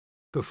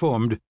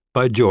Performed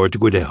by George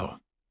Guidell.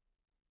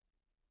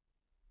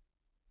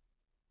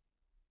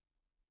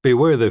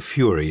 Beware the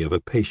fury of a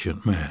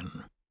patient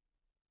man.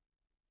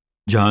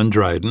 John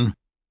Dryden,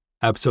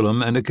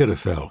 Absalom and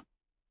Achitophel.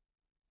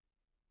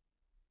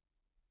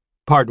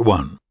 Part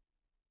 1.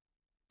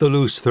 The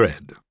Loose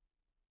Thread.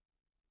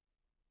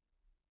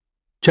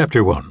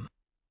 Chapter 1.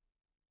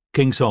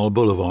 King Saul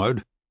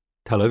Boulevard,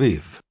 Tel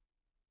Aviv.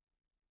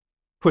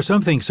 For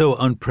something so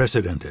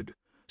unprecedented,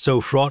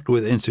 so fraught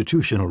with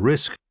institutional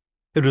risk,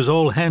 it was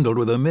all handled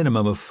with a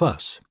minimum of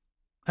fuss,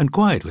 and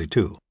quietly,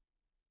 too.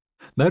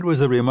 That was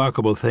the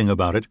remarkable thing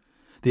about it,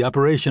 the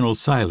operational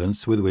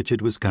silence with which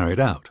it was carried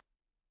out.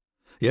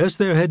 Yes,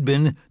 there had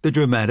been the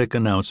dramatic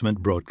announcement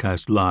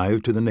broadcast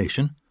live to the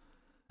nation,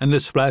 and the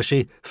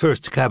splashy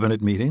first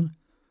cabinet meeting,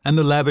 and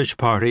the lavish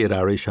party at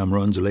Ari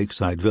Shamron's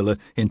lakeside villa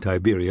in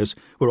Tiberias,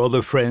 where all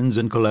the friends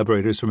and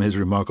collaborators from his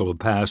remarkable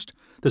past,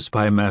 the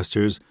spy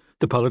masters,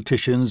 the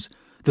politicians,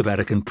 the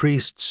Vatican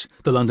priests,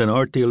 the London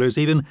art dealers,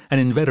 even an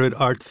inveterate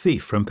art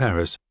thief from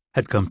Paris,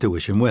 had come to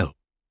wish him well.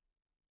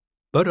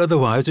 But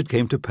otherwise it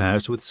came to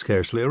pass with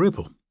scarcely a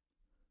ripple.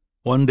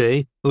 One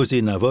day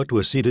Uzi Navot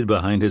was seated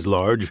behind his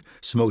large,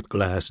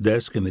 smoked-glass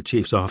desk in the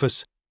chief's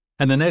office,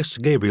 and the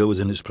next Gabriel was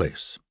in his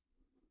place.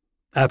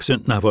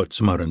 Absent Navot's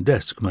modern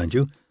desk, mind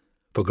you,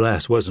 for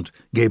glass wasn't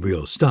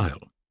Gabriel's style.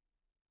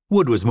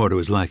 Wood was more to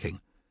his liking,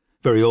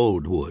 very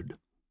old wood,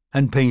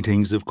 and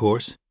paintings, of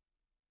course.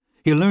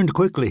 He learned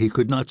quickly he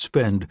could not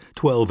spend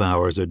 12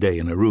 hours a day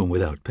in a room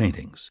without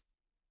paintings.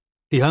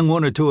 He hung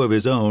one or two of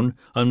his own,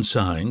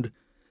 unsigned,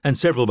 and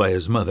several by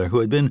his mother, who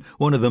had been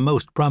one of the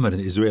most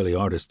prominent Israeli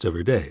artists of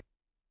her day.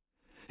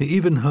 He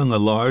even hung a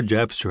large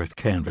abstract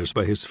canvas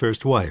by his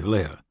first wife,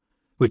 Leah,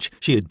 which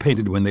she had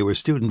painted when they were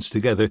students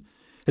together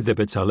at the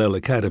Bezalel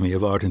Academy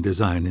of Art and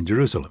Design in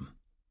Jerusalem.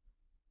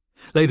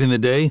 Late in the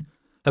day,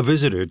 a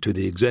visitor to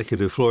the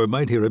executive floor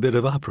might hear a bit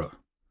of opera.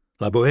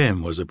 La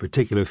Bohème was a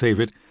particular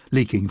favorite,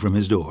 leaking from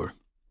his door.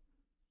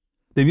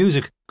 The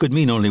music could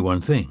mean only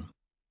one thing.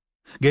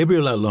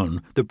 Gabriel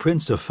Allon, the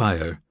Prince of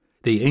Fire,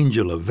 the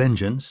Angel of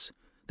Vengeance,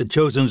 the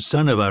chosen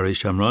son of Ari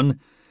Shamron,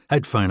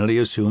 had finally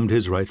assumed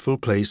his rightful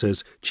place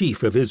as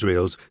chief of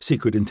Israel's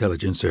secret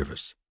intelligence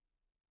service.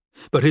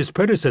 But his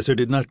predecessor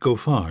did not go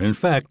far. In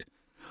fact,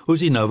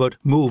 Uzi Navot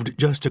moved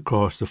just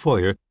across the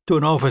foyer to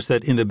an office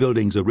that in the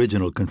building's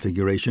original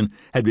configuration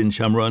had been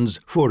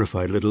Shamron's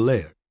fortified little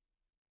lair.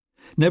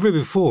 Never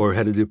before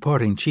had a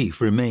departing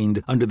chief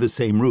remained under the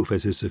same roof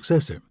as his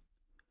successor.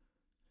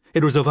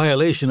 It was a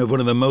violation of one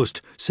of the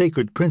most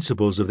sacred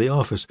principles of the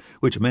office,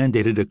 which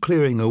mandated a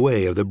clearing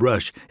away of the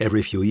brush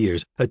every few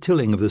years, a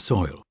tilling of the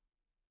soil.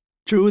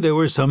 True, there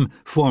were some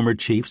former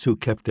chiefs who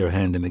kept their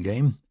hand in the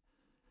game.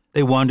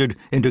 They wandered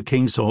into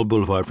King Saul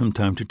Boulevard from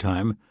time to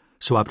time,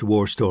 swapped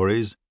war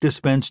stories,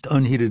 dispensed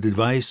unheeded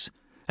advice,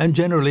 and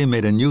generally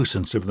made a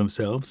nuisance of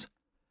themselves.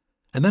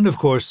 And then, of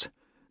course,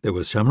 there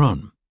was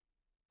Shamron,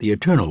 the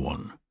Eternal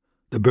One,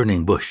 the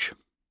Burning Bush.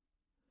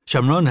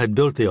 Shamron had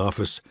built the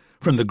office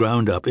from the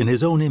ground up in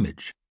his own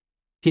image.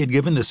 He had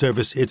given the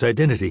service its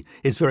identity,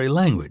 its very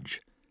language,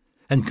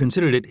 and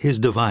considered it his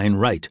divine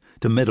right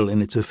to meddle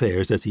in its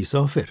affairs as he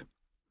saw fit.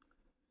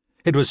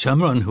 It was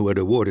Shamron who had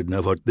awarded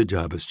Navot the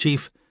job as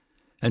chief,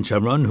 and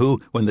Shamron who,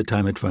 when the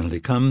time had finally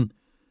come,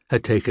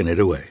 had taken it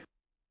away.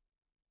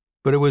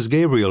 But it was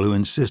Gabriel who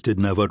insisted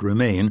Navot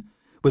remain,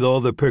 with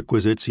all the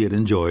perquisites he had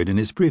enjoyed in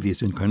his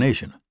previous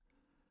incarnation.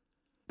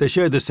 They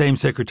shared the same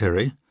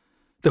secretary,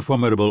 the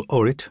formidable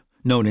Orit,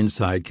 known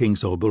inside King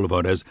Saul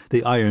Boulevard as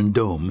the Iron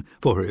Dome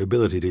for her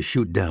ability to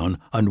shoot down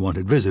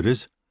unwanted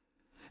visitors,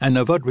 and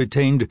Navot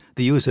retained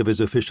the use of his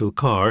official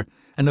car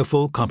and a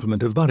full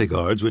complement of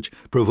bodyguards, which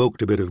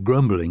provoked a bit of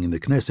grumbling in the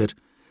Knesset,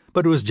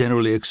 but was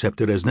generally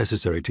accepted as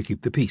necessary to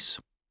keep the peace.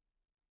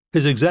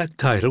 His exact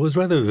title was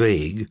rather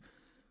vague,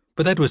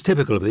 but that was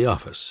typical of the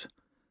office.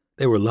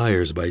 They were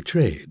liars by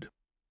trade.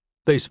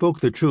 They spoke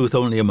the truth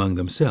only among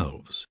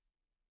themselves.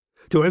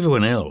 To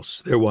everyone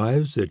else, their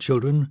wives, their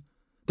children,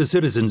 the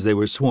citizens they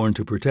were sworn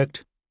to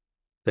protect,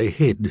 they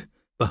hid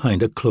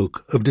behind a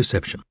cloak of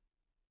deception.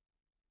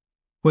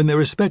 When their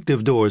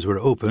respective doors were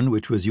open,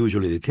 which was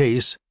usually the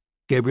case,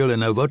 Gabriel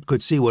and Navot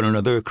could see one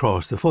another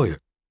across the foyer.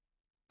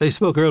 They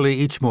spoke early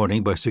each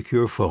morning by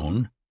secure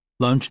phone,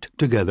 lunched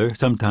together,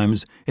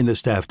 sometimes in the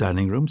staff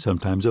dining room,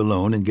 sometimes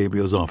alone in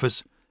Gabriel's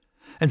office,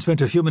 and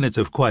spent a few minutes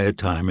of quiet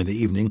time in the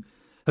evening,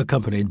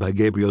 accompanied by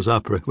Gabriel's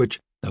opera,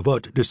 which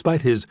Navot,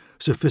 despite his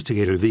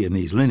sophisticated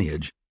Viennese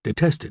lineage,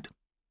 detested.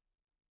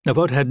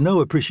 Navot had no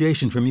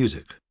appreciation for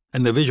music,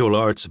 and the visual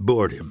arts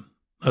bored him.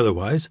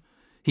 Otherwise,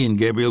 he and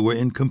Gabriel were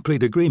in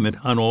complete agreement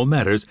on all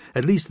matters,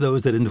 at least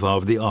those that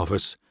involved the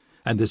office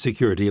and the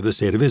security of the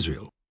State of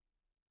Israel.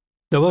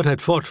 Navot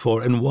had fought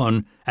for and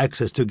won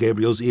access to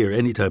Gabriel's ear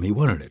any time he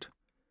wanted it,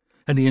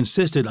 and he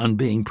insisted on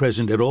being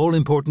present at all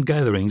important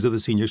gatherings of the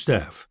senior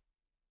staff.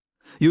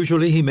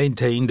 Usually he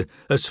maintained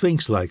a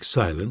sphinx-like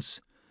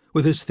silence,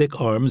 with his thick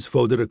arms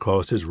folded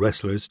across his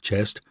wrestler's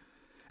chest,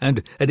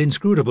 and an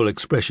inscrutable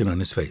expression on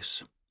his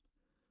face.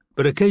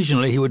 But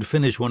occasionally he would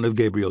finish one of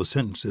Gabriel's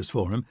sentences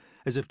for him,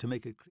 as if to make it clear.